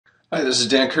Hi, this is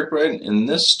Dan Kirkbride. In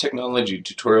this technology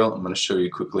tutorial, I'm going to show you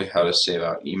quickly how to save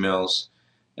out emails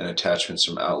and attachments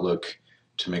from Outlook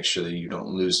to make sure that you don't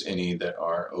lose any that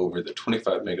are over the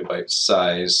 25 megabyte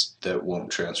size that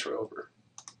won't transfer over.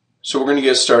 So we're going to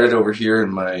get started over here in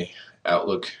my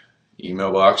Outlook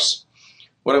email box.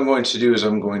 What I'm going to do is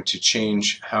I'm going to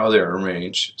change how they're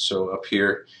arranged. So up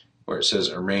here where it says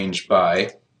arrange by,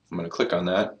 I'm going to click on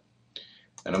that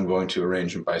and I'm going to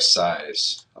arrange them by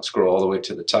size. I'll scroll all the way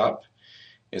to the top.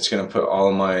 It's going to put all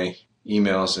of my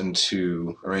emails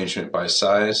into arrangement by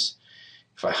size.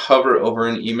 If I hover over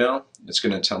an email, it's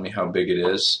going to tell me how big it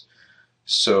is.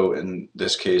 So in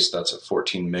this case, that's a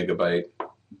 14 megabyte,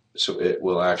 so it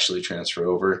will actually transfer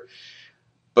over.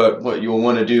 But what you'll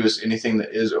want to do is anything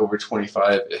that is over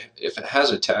 25, if it has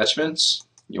attachments,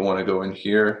 you'll want to go in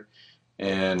here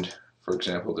and, for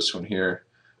example, this one here,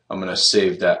 I'm going to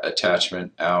save that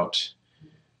attachment out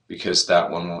because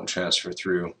that one won't transfer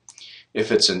through.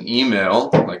 If it's an email,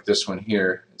 like this one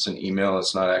here, it's an email,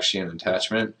 it's not actually an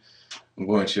attachment, I'm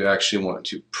going to actually want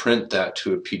to print that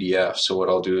to a PDF. So what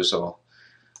I'll do is I'll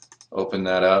open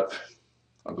that up,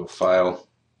 I'll go File,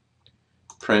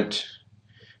 Print,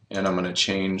 and I'm going to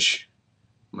change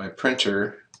my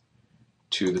printer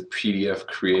to the PDF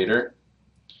Creator,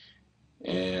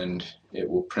 and it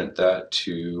will print that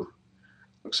to,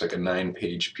 looks like a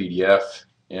 9-page PDF,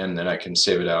 and then I can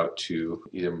save it out to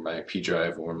either my P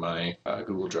drive or my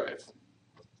Google Drive.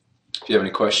 If you have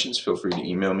any questions, feel free to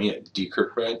email me at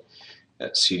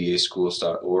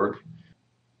dkirkbride@cdaschools.org.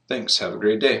 Thanks, have a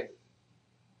great day.